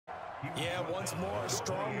Yeah, once more,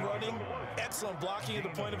 strong running, excellent blocking at the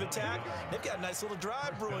point of attack. They've got a nice little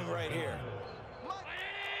drive brewing right here.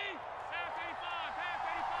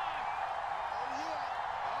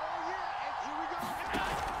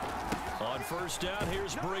 On first down,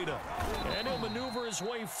 here's Breida. And he'll maneuver his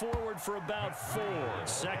way forward for about 4.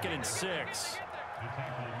 2nd and 6.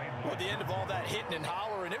 Well, at the end of all that hitting and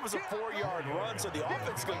hollering, it was a 4-yard run, so the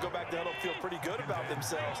offense is going to go back down and feel pretty good about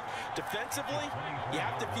themselves. Defensively, you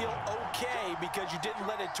have to feel okay because you didn't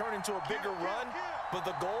let it turn into a bigger run, but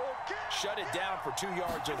the goal, shut it down for 2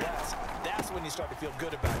 yards or less. That's when you start to feel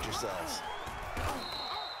good about yourselves.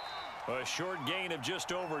 A short gain of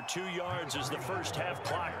just over 2 yards as the first half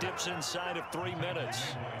clock dips inside of 3 minutes.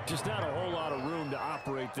 Just not a whole lot of room to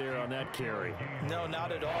operate there on that carry. No,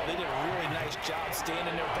 not at all. They did a really nice job staying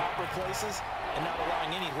in their proper places and not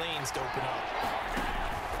allowing any lanes to open up.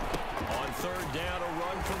 On third down, a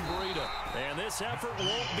run from Breida. And this effort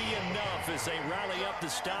won't be enough as they rally up to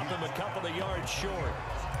stop him a couple of yards short.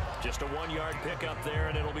 Just a 1-yard pickup there,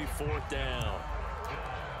 and it'll be 4th down.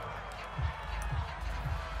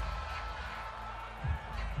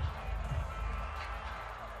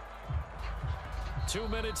 2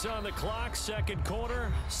 minutes on the clock, second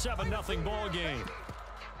quarter, 7-0 ball game.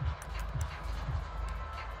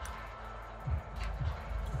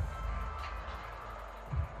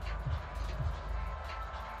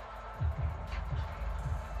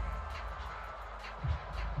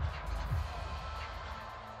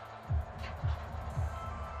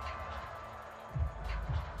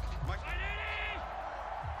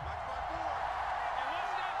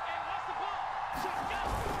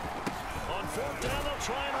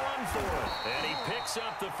 Try and run for it. And he picks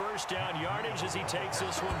up the first down yardage as he takes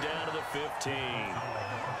this one down to the 15.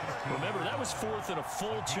 Remember, that was 4th and a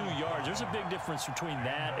full 2 yards. There's a big difference between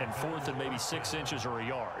that and 4th and maybe 6 inches or a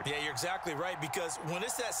yard. Yeah, you're exactly right, because when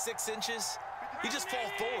it's that 6 inches, you just fall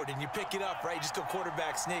forward and you pick it up, right? You just go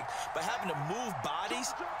quarterback sneak. But having to move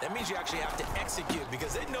bodies, that means you actually have to execute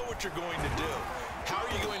because they know what you're going to do. How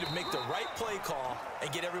are you going to make the right play call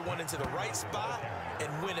and get everyone into the right spot and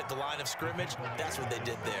win at the line of scrimmage? That's what they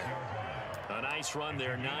did there. A nice run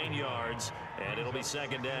there, 9 yards, and it'll be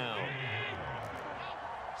second down.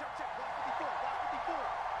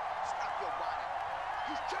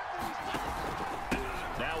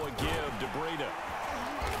 Now a give to Breida.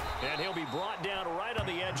 And he'll be brought down right on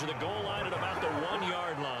the edge of the goal line at about the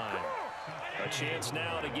 1-yard line. A chance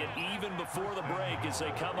now to get even before the break as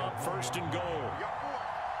they come up 1st and goal.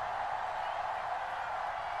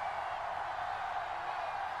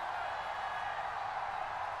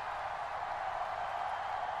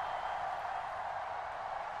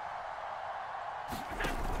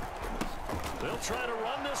 They'll try to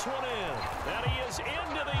run this one in. And he is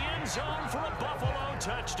into the end zone for a Buffalo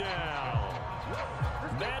touchdown.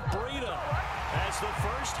 Matt Breida as the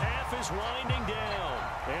first half is winding down.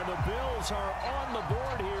 And the Bills are on the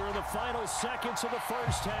board here in the final seconds of the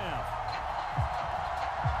first half.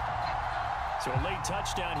 So a late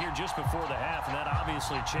touchdown here just before the half, and that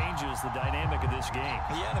obviously changes the dynamic of this game.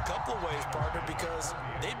 Yeah, in a couple of ways, partner, because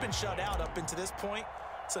they've been shut out up until this point.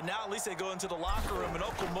 So now at least they go into the locker room, and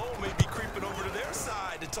Uncle Mo may be creeping over to their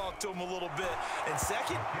side to talk to them a little bit. And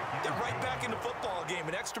second, they're right back in the football game,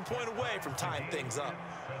 an extra point away from tying things up.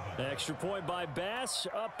 Extra point by Bass,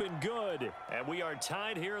 up and good. And we are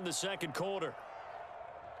tied here in the second quarter.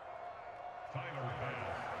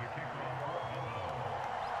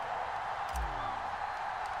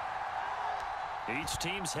 Each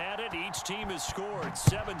team's had it. Each team has scored.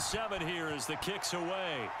 7-7 here as the kick's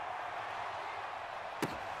away.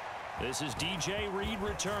 This is DJ Reed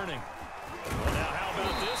returning. Well, now how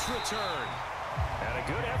about this return? And a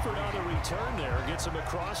good effort on the return there. Gets him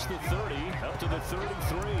across the 30, up to the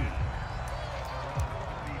 33.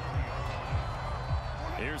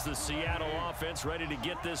 Here's the Seattle offense ready to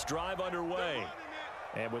get this drive underway.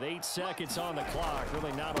 And with 8 seconds on the clock,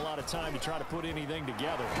 really not a lot of time to try to put anything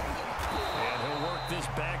together. And he'll work this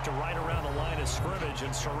back to right around the line of scrimmage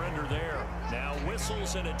and surrender there. Now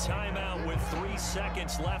whistles and a timeout with 3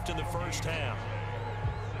 seconds left in the first half.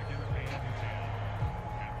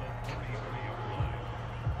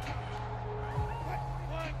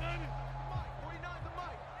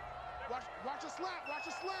 Watch a slat, watch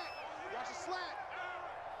a slat, watch a slat.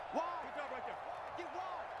 Wide. Right there. Get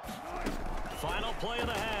wide. Final play of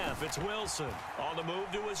the half. It's Wilson on the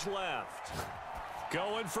move to his left.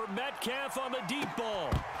 Going for Metcalf on the deep ball.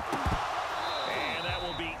 And that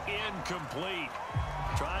will be incomplete.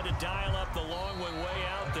 Trying to dial up the long one way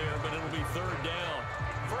out there, but it'll be third down.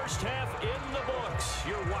 First half in the books.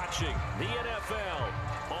 You're watching the NFL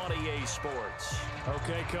on EA Sports.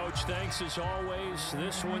 Okay, Coach, thanks as always.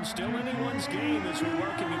 This one's still anyone's game as we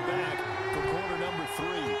welcome you back for quarter number 3.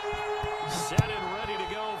 Set and ready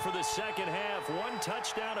to go for the second half. One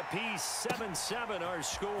touchdown apiece, 7-7 our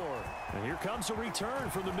score. And here comes a return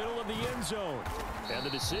from the middle of the end zone. And the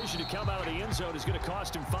decision to come out of the end zone is going to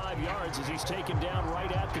cost him 5 yards as he's taken down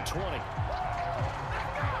right at the 20.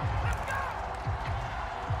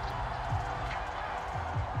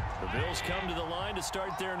 The Bills come to the line to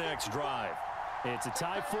start their next drive. It's a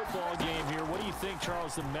tie football game here. What do you think,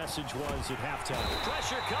 Charles, the message was at halftime?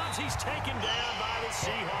 Pressure comes. He's taken down by the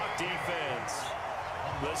Seahawk defense.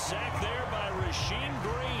 The sack there by Rasheem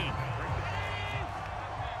Green.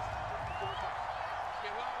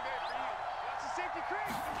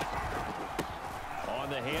 On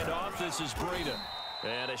the handoff, this is Breida.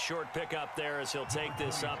 And a short pickup there as he'll take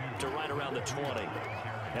this up to right around the 20.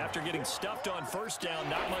 After getting stuffed on first down,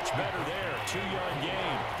 not much better there. 2-yard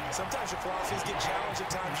gain. Sometimes your philosophies get challenged at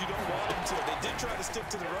times you don't want them to. They did try to stick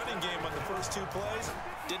to the running game on the first 2 plays.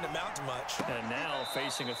 Didn't amount to much. And now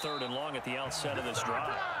facing a 3rd and long at the outset of this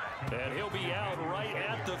drive. And he'll be out right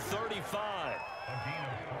at the 35.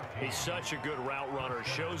 He's such a good route runner.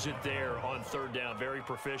 Shows it there on 3rd down. Very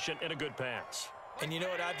proficient and a good pass. And you know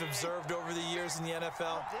what I've observed over the years in the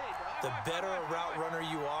NFL? The better a route runner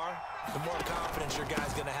you are, the more confidence your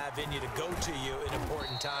guy's going to have in you to go to you in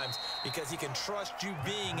important times because he can trust you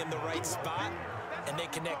being in the right spot, and they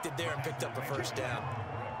connected there and picked up a first down.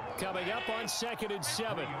 Coming up on 2nd and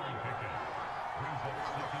 7.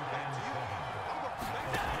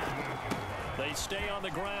 They stay on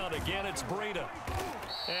the ground. Again, it's Breida.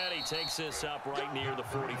 And he takes this up right near the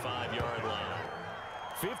 45-yard line.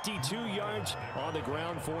 52 yards on the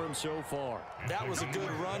ground for him so far. That was a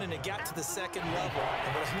good run, and it got to the 2nd level.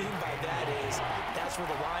 And what I mean by that is that's where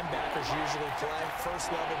the linebackers usually play.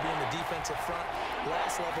 First level being the defensive front,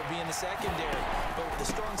 last level being the secondary. But the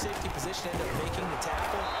strong safety position ended up making the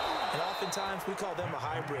tackle. And oftentimes we call them a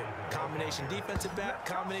hybrid. Combination defensive back,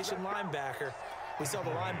 combination linebacker. We saw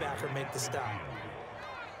the linebacker make the stop.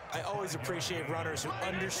 I always appreciate runners who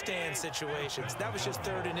understand situations. That was just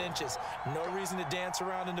 3rd and inches. No reason to dance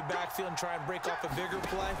around in the backfield and try and break off a bigger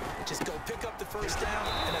play. Just go pick up the first down,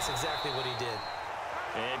 and that's exactly what he did.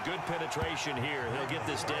 And good penetration here. He'll get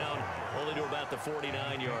this down only to about the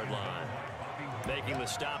 49-yard line. Making the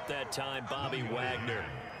stop that time, Bobby Wagner.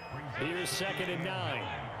 Here's 2nd and 9.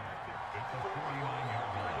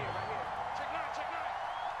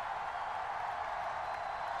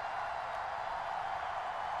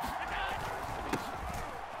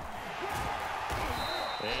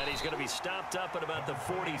 And he's going to be stopped up at about the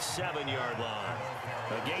 47-yard line.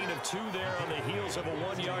 A gain of 2 there on the heels of a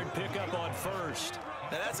 1-yard pickup on first.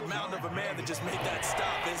 Now that's a mountain of a man that just made that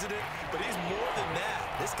stop, isn't it? But he's more than that.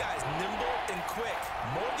 This guy's nimble and quick.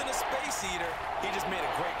 More than a space eater, he just made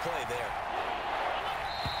a great play there.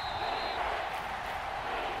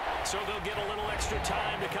 So they'll get a little extra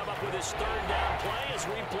time to come up with his 3rd down play as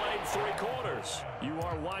we played 3 quarters. You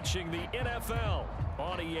are watching the NFL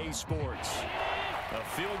on EA Sports. A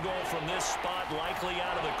field goal from this spot likely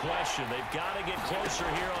out of the question. They've got to get closer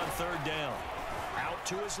here on 3rd down. Out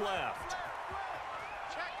to his left.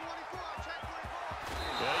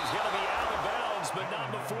 Yeah, he's going to be out of bounds, but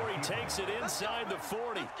not before he takes it inside the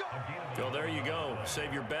 40. So there you go.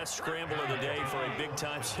 Save your best scramble of the day for a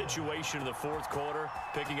big-time situation in the 4th quarter,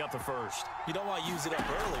 picking up the first. You don't want to use it up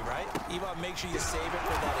early, right? You want to make sure you save it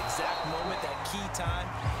for that exact moment, that key time,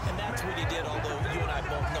 and that's what he did, although you and I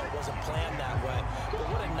both know it wasn't planned that way. But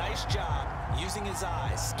what a nice job using his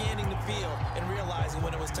eyes, scanning the field, and realizing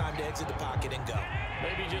when it was time to exit the pocket and go.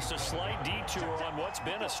 Maybe just a slight detour on what's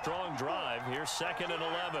been a strong drive. Here's 2nd and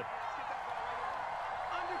 11.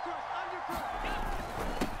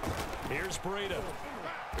 Here's Breida.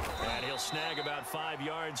 And he'll snag about 5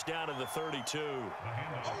 yards down to the 32.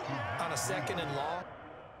 On a 2nd and long.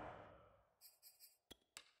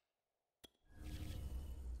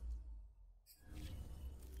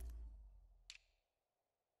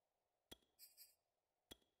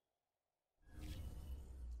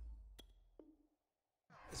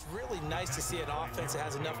 It's really nice to see an offense that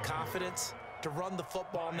has enough confidence to run the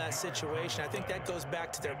football in that situation. I think that goes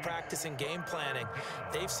back to their practice and game planning.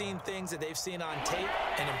 They've seen things that they've seen on tape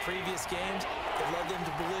and in previous games that led them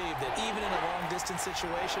to believe that even in a long-distance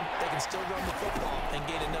situation, they can still run the football and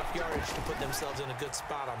gain enough yardage to put themselves in a good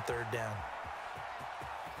spot on 3rd down.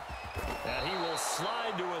 And he will will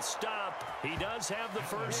slide to a stop. He does have the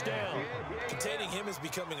first down. Containing him is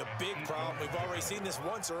becoming a big problem. We've already seen this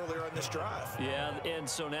once earlier on this drive. Yeah, and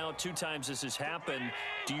so now 2 times this has happened.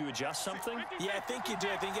 Do you adjust something? Yeah, I think you do.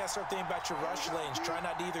 I think you got to start thinking about your rush lanes. Try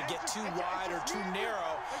not to either get too wide or too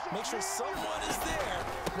narrow. Make sure someone is there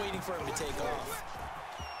waiting for him to take off.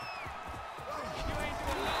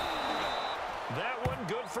 That one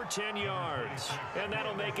good for 10 yards. And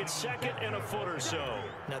that'll make it 2nd and a foot or so.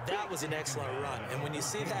 Now, that was an excellent run. And when you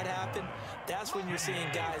see that happen, that's when you're seeing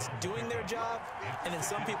guys doing their job and then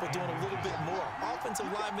some people doing a little bit more. Offensive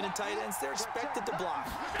linemen and tight ends, they're expected to block.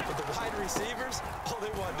 But the wide receivers, all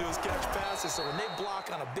they want to do is catch passes. So when they block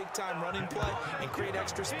on a big-time running play and create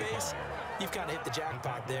extra space, you've kind of hit the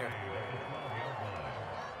jackpot there.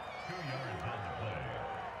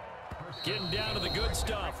 Getting down to the good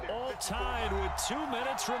stuff. All tied with 2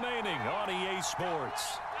 minutes remaining on EA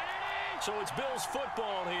Sports. So it's Bills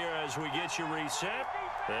football here as we get you reset.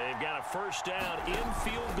 They've got a first down in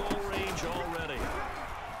field goal range already.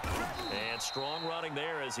 And strong running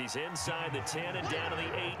there as he's inside the 10 and down to the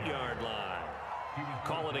 8-yard line.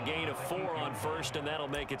 Call it a gain of 4 on first, and that'll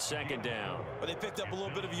make it 2nd down. But they picked up a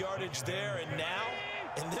little bit of yardage there, and now,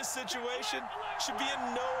 in this situation, should be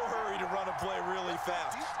in no hurry to run a play really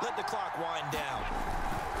fast. Let the clock wind down.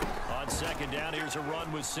 On 2nd down, here's a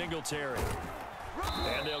run with Singletary.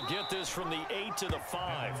 And they'll get this from the 8 to the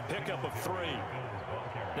 5. Pickup of 3.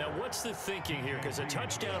 Now, what's the thinking here? Because a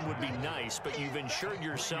touchdown would be nice, but you've ensured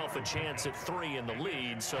yourself a chance at 3 in the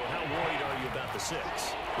lead, so how worried are you about the 6?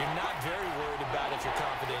 You're not very worried about if you're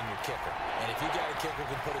confident in your kicker. And if you got a kicker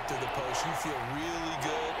who can put it through the post, you feel really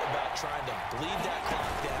good about trying to bleed that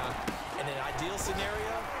clock down. In an ideal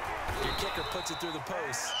scenario, your kicker puts it through the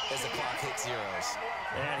post as the clock hits zeros.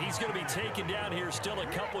 And he's going to be taken down here still a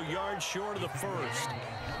couple yards short of the first.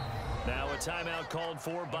 Now a timeout called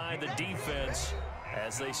for by the defense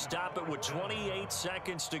as they stop it with 28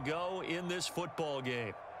 seconds to go in this football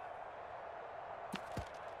game.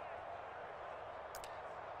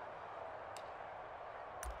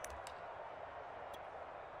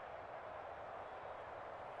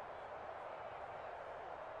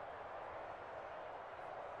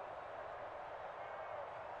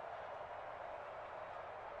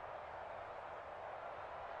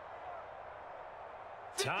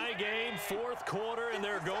 Tie game, 4th quarter, and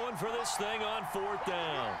they're going for this thing on 4th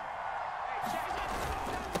down.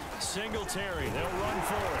 Singletary, they'll run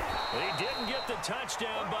for it. He didn't get the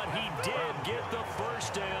touchdown, but he did get the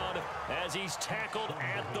first down as he's tackled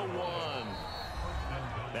at the 1.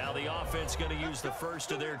 Now the offense going to use the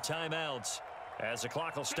first of their timeouts as the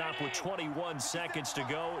clock will stop with 21 seconds to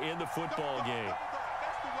go in the football game.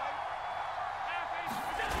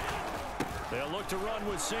 They'll look to run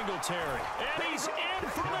with Singletary. And he's in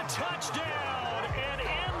for the touchdown. And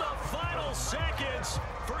in the final seconds,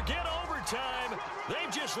 forget overtime.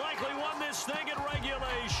 They've just likely won this thing in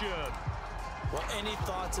regulation. Well, any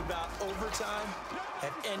thoughts about overtime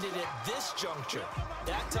have ended at this juncture.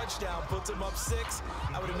 That touchdown puts them up 6.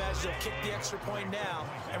 I would imagine they'll kick the extra point now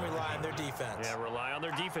and rely on their defense. Yeah, rely on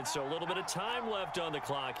their defense. So a little bit of time left on the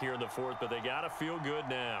clock here in the 4th, but they got to feel good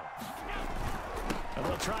now. And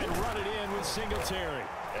they'll try and run it in with Singletary.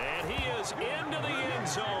 And he is into the end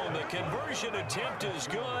zone. The conversion attempt is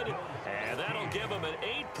good, and that'll give him an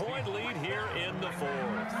 8-point lead here in the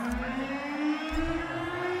 4th.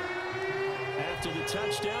 After the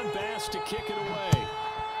touchdown, Bass to kick it away.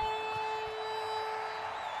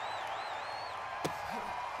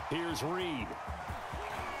 Here's Reed.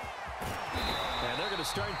 And they're going to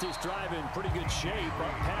start this drive in pretty good shape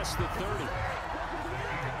up past the 30.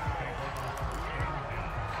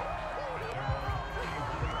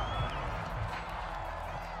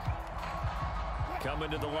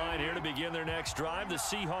 Coming to the line here to begin their next drive, the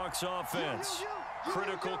Seahawks offense.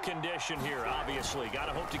 Critical condition here, obviously. Got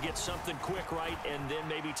to hope to get something quick right and then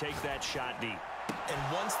maybe take that shot deep.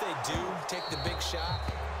 And once they do take the big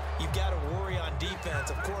shot, you've got to worry on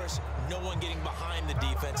defense. Of course, no one getting behind the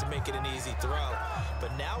defense and make it an easy throw.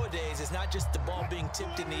 But nowadays, it's not just the ball being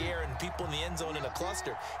tipped in the air and people in the end zone in a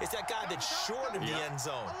cluster. It's that guy that's short of the end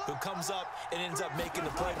zone who comes up and ends up making the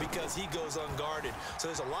play because he goes unguarded. So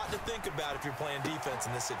there's a lot to think about if you're playing defense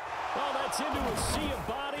in this situation. Well, that's into a sea of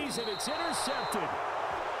bodies, and it's intercepted.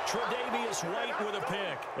 Tre'Davious White with a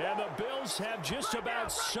pick. And the Bills have just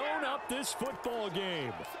about sewn up this football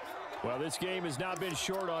game. Well, this game has not been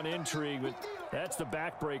short on intrigue, but that's the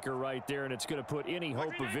backbreaker right there, and it's going to put any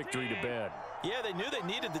hope of victory to bed. Yeah, they knew they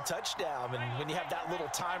needed the touchdown, and when you have that little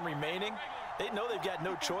time remaining, they know they've got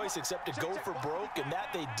no choice except to go for broke, and that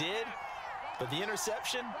they did. But the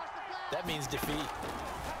interception, that means defeat.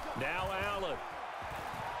 Now Allen.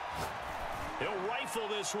 He'll rifle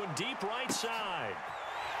this one deep right side.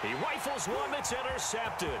 He rifles one that's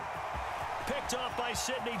intercepted. Picked off by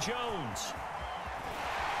Sidney Jones.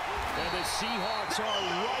 And the Seahawks are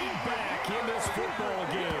right back in this football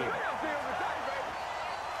game.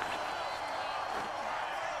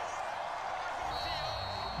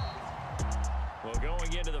 Well,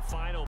 going into the final